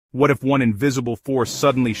What if one invisible force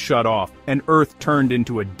suddenly shut off, and Earth turned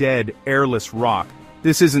into a dead, airless rock?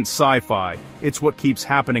 This isn't sci-fi, it's what keeps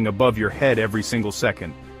happening above your head every single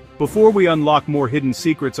second. Before we unlock more hidden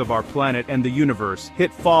secrets of our planet and the universe,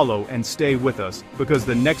 hit follow and stay with us, because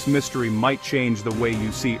the next mystery might change the way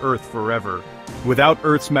you see Earth forever. Without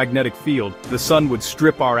Earth's magnetic field, the sun would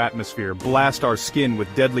strip our atmosphere, blast our skin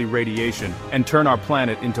with deadly radiation, and turn our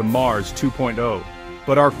planet into Mars 2.0.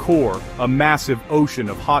 But our core, a massive ocean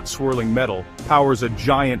of hot swirling metal, powers a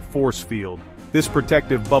giant force field. This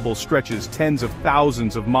protective bubble stretches tens of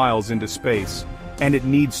thousands of miles into space. And it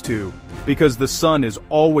needs to, because the sun is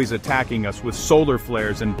always attacking us with solar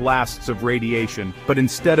flares and blasts of radiation, but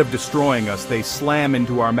instead of destroying us, they slam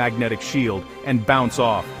into our magnetic shield and bounce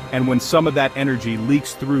off. And when some of that energy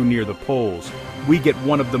leaks through near the poles, we get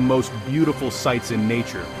one of the most beautiful sights in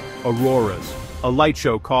nature: auroras, a light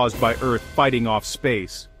show caused by Earth fighting off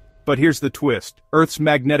space. But here's the twist: Earth's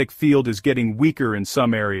magnetic field is getting weaker in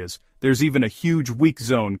some areas. There's even a huge weak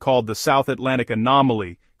zone called the South Atlantic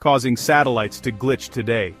Anomaly, causing satellites to glitch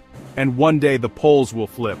today. And one day the poles will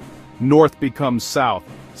flip. North becomes south,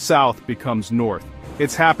 south becomes north.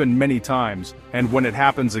 It's happened many times, and when it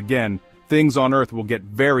happens again, things on Earth will get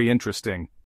very interesting.